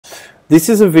This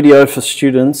is a video for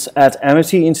students at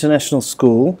Amity International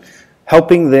School,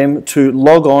 helping them to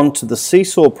log on to the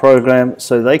Seesaw program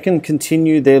so they can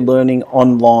continue their learning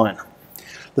online.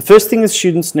 The first thing the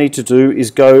students need to do is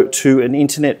go to an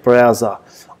internet browser.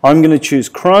 I'm going to choose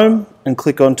Chrome and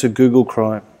click onto Google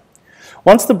Chrome.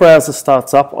 Once the browser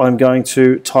starts up, I'm going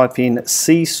to type in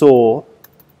Seesaw,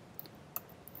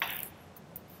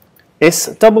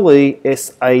 S-E-E-S-A-W,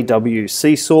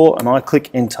 Seesaw, and I click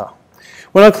enter.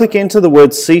 When I click enter, the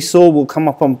word Seesaw will come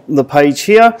up on the page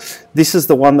here. This is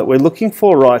the one that we're looking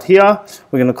for right here.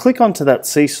 We're going to click onto that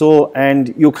Seesaw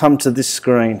and you'll come to this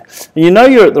screen. And you know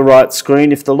you're at the right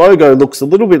screen if the logo looks a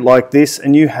little bit like this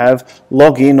and you have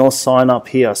login or sign up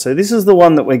here. So this is the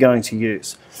one that we're going to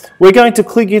use. We're going to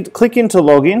click into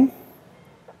login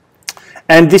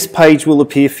and this page will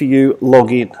appear for you,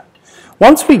 login.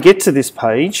 Once we get to this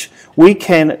page, we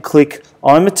can click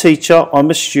I'm a teacher,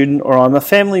 I'm a student, or I'm a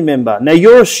family member. Now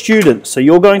you're a student, so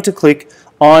you're going to click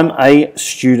I'm a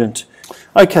student.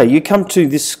 Okay, you come to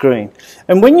this screen.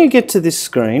 And when you get to this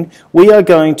screen, we are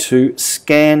going to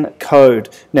scan code.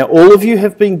 Now all of you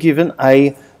have been given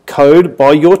a code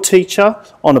by your teacher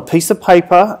on a piece of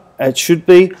paper. It should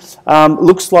be,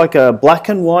 looks like a black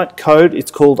and white code. It's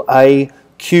called a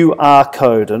QR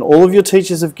code, and all of your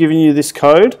teachers have given you this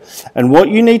code, and what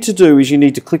you need to do is you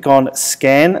need to click on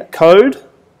scan code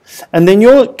and then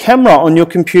your camera on your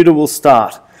computer will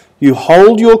start. You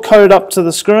hold your code up to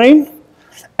the screen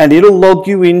and it'll log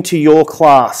you into your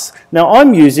class. Now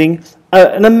I'm using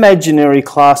an imaginary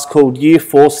class called Year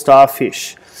 4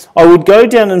 Starfish. I would go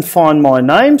down and find my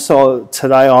name, so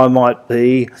today I might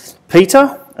be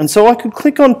Peter, and so I could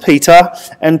click on Peter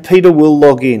and Peter will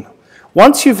log in.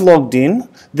 Once you've logged in,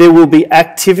 there will be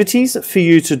activities for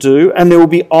you to do and there will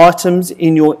be items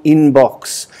in your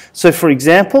inbox. So for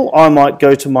example, I might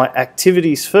go to my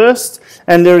activities first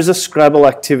and there is a Scrabble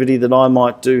activity that I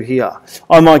might do here.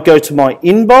 I might go to my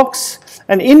inbox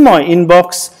and in my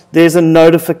inbox there's a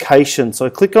notification. So I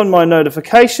click on my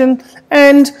notification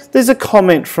and there's a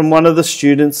comment from one of the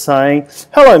students saying,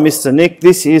 "Hello Mr. Nick,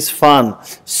 this is fun."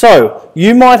 So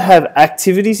you might have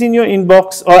activities in your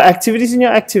inbox, or activities in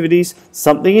your activities,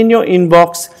 something in your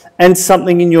inbox, and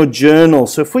something in your journal.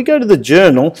 So if we go to the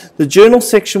journal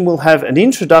section will have an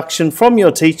introduction from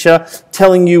your teacher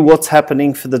telling you what's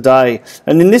happening for the day.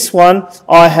 And in this one,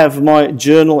 I have my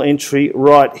journal entry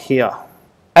right here.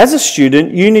 As a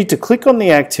student, you need to click on the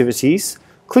activities,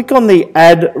 click on the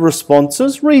add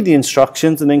responses, read the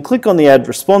instructions, and then click on the add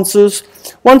responses.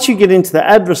 Once you get into the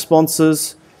add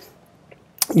responses,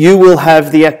 you will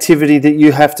have the activity that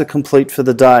you have to complete for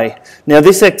the day. Now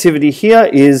this activity here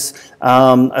is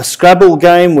a Scrabble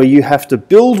game where you have to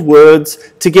build words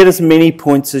to get as many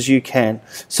points as you can.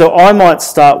 So I might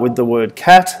start with the word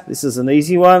cat. This is an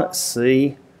easy one,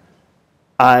 C-A-T.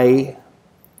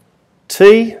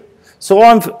 So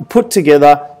I've put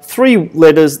together 3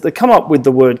 letters that come up with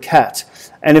the word cat.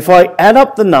 And if I add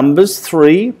up the numbers,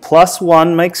 3 plus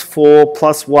 1 makes 4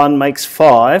 plus 1 makes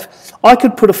 5, I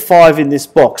could put a 5 in this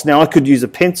box. Now I could use a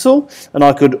pencil and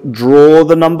I could draw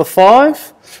the number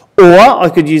 5, or I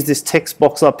could use this text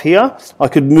box up here. I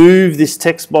could move this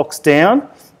text box down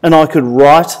and I could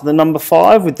write the number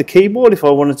 5 with the keyboard if I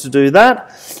wanted to do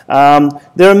that.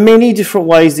 There are many different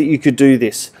ways that you could do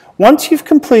this. Once you've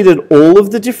completed all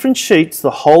of the different sheets, the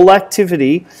whole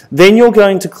activity, then you're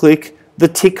going to click the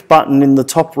tick button in the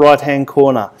top right hand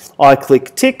corner. I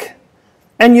click tick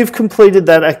and you've completed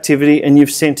that activity and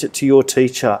you've sent it to your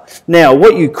teacher. Now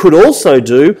what you could also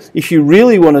do if you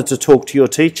really wanted to talk to your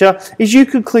teacher is you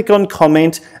could click on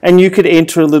comment and you could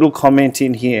enter a little comment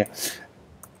in here.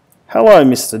 "Hello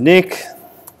Mr. Nick,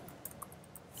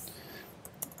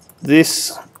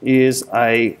 this is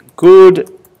a good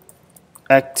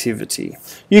activity."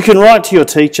 You can write to your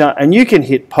teacher and you can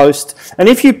hit post, and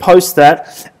if you post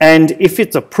that and if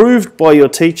it's approved by your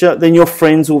teacher, then your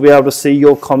friends will be able to see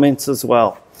your comments as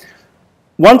well.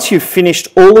 Once you've finished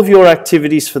all of your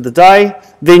activities for the day,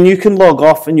 then you can log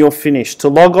off and you're finished. To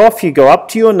log off, you go up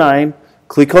to your name,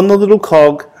 click on the little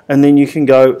cog, and then you can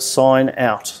go sign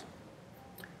out.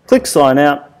 Click sign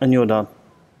out and you're done.